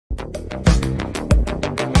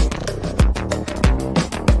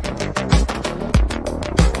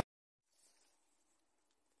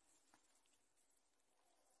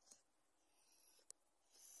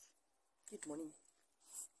Good morning.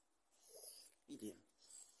 What are you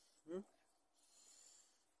doing?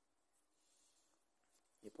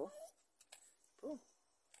 You Paul? Paul?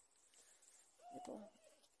 You Paul?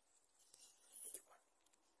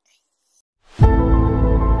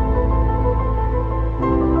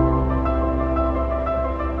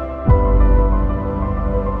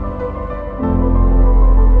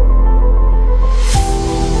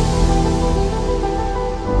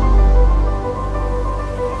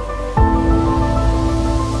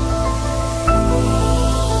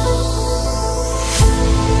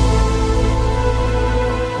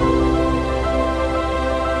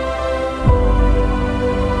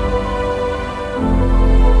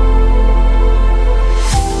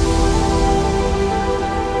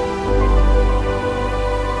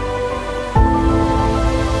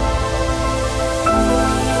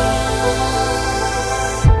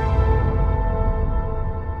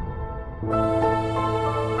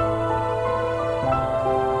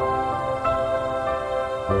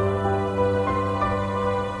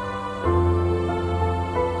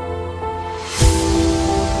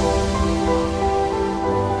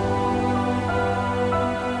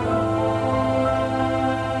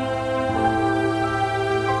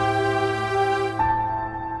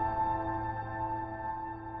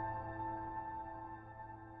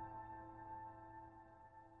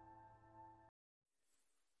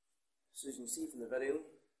 So as you can see from the video,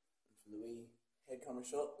 from the wee head camera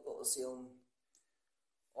shot, I got the ceiling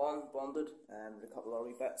on, bonded, and a couple of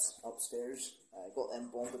wee bits upstairs. I got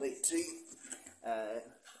them bonded out too.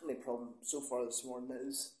 Only problem so far this morning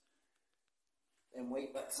is them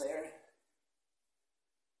white bits there.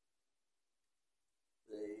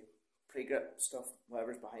 The pre-grip stuff,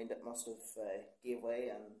 whatever's behind it, must have gave way,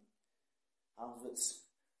 and half of it's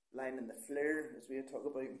lying in the flare, as we were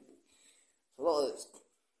talking about. So a lot of it's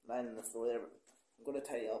lying on the floor there, but I'm going to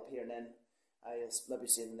tidy it up here, and then I'll maybe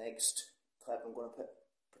see in the next clip I'm going to put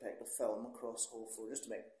protective film across the whole floor just to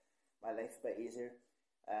make my life a bit easier.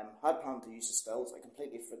 I had planned to use the stilts. I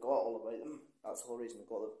completely forgot all about them. That's the whole reason I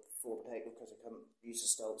got the floor protective, because I couldn't use the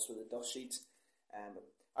stilts with the dust sheets. But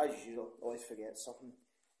as usual, I always forget something.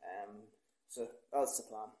 So that's the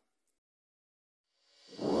plan.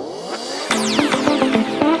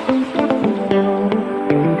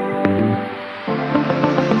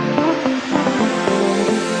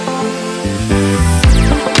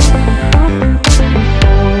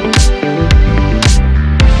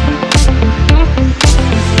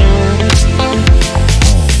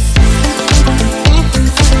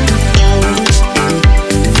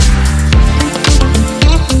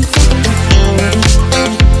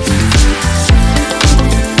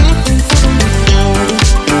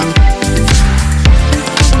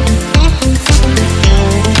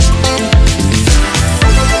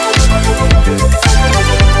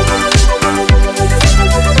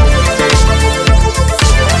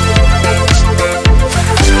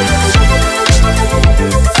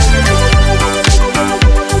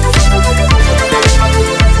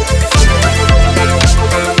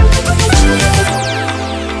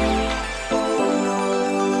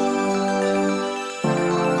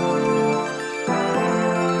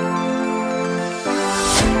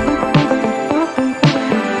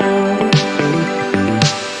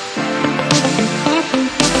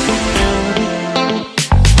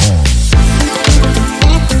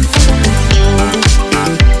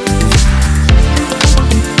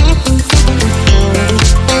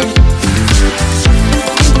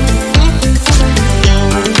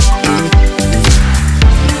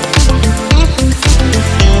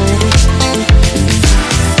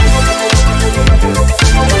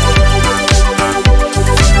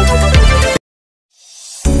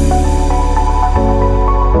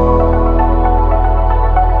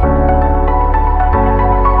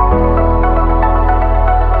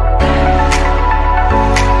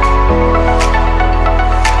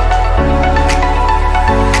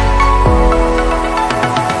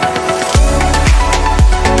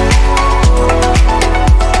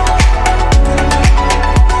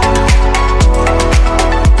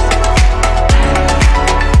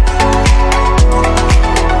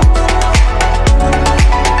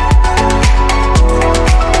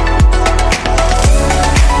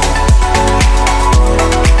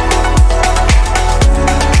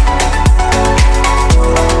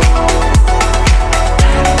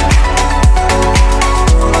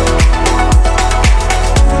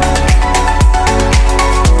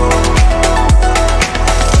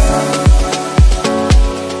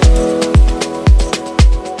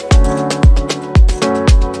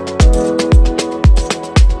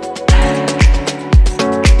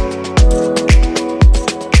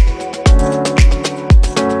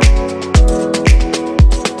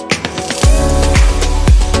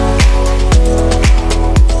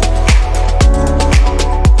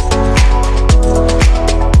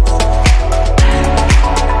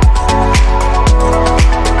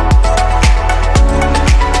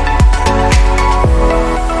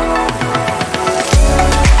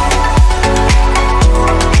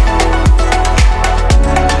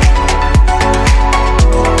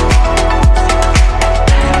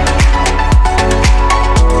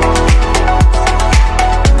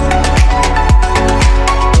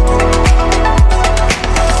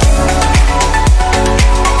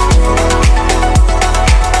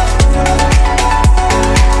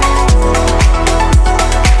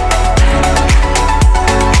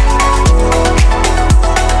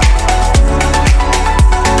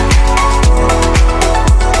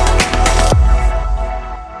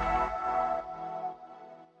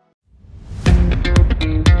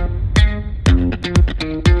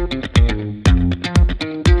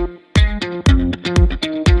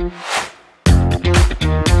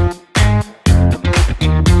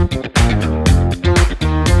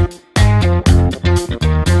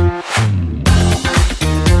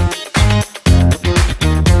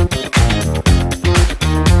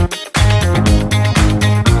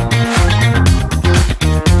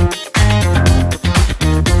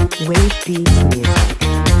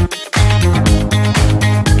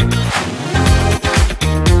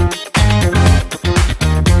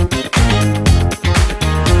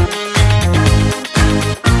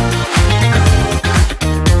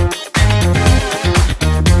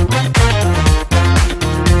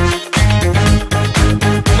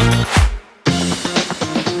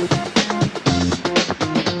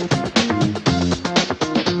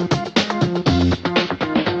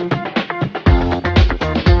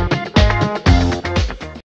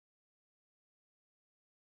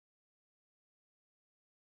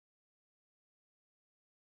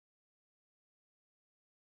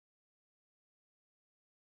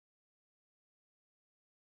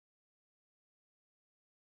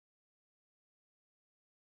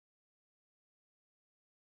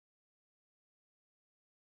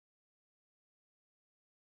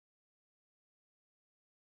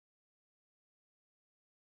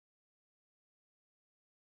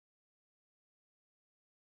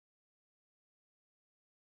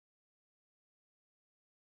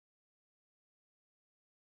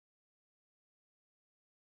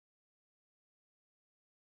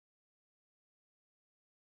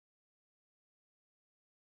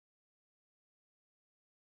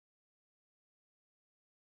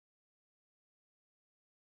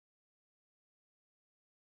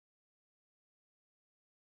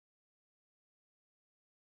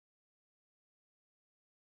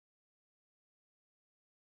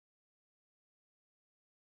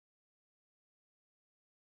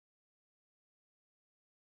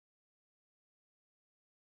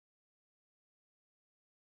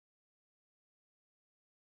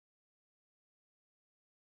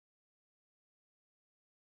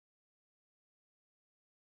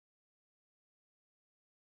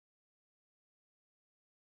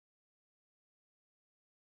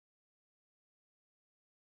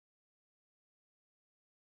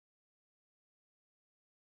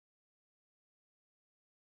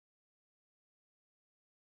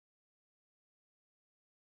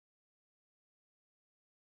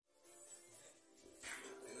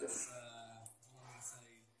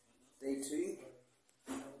 too.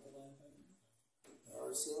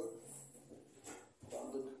 RCL.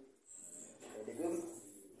 Banded. Ready to go.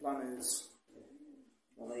 Plan is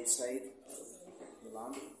on each side of the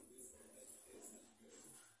landing.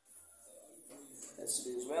 That's to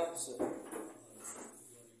do as well, so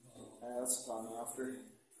that's the plan after.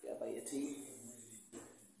 Get a bite of tea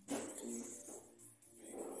to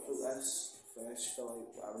focus, finish, fill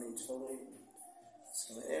out whatever needs fill out. It's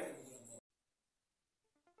going to there.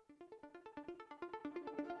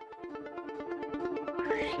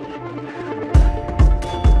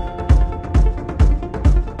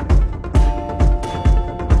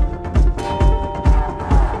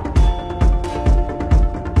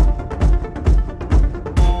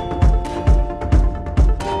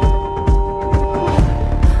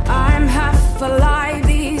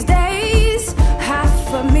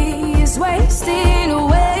 Wasting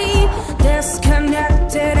away,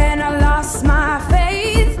 disconnected, and I lost my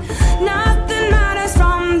faith. Nothing matters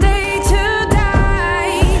from day to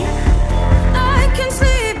day. I can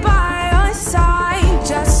sleep by your side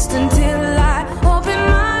just until I open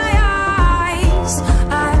my eyes.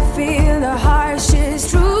 I feel the harshest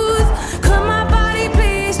truth. Could my body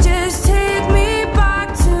please just take me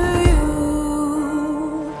back to you?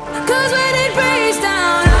 'Cause when it breaks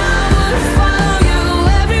down, I would follow you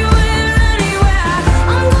everywhere.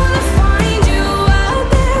 I'm gonna find you out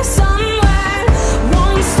there somewhere.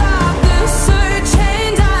 Won't stop the search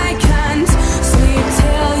and I can't sleep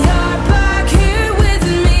till you're back here with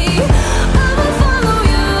me. I will follow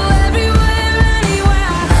you everywhere,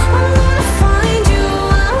 anywhere. I'm gonna find you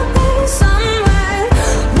out there somewhere.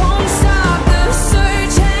 Won't stop the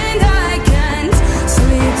search and I can't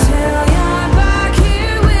sleep till you're back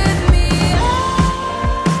here with me.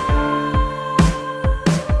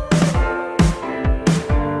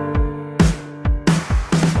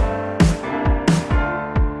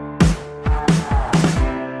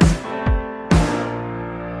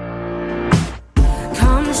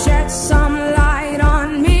 Come shed some light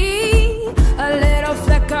on me, a little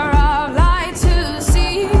flicker of light to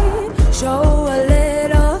see. Show a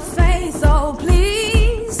little faith, oh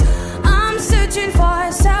please. I'm searching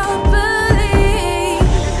for self-belief.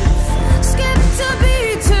 Skipped a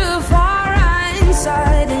beat too far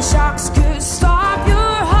inside, and shocks could stop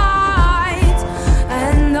your heart.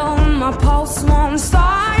 And though my pulse won't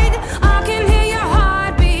start, I can hear your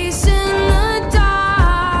heartbeats in the dark.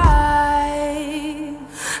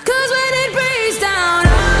 'Cause when it breaks down,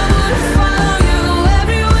 I would follow you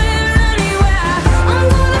everywhere, anywhere. I'm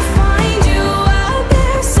gonna find you out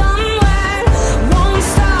there somewhere. Won't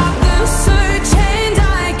stop the search and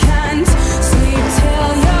I can't sleep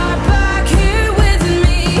till you're back here with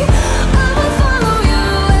me. I will follow you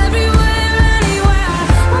everywhere, anywhere.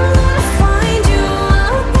 I'm gonna find you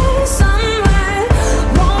out there somewhere.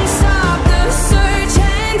 Won't stop the search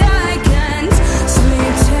and I can't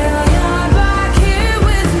sleep till you're back here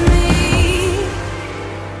with me.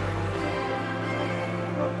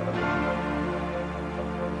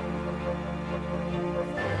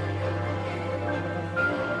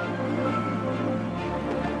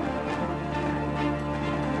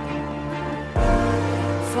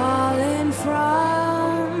 Falling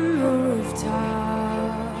from a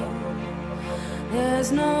rooftop,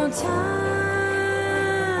 there's no time.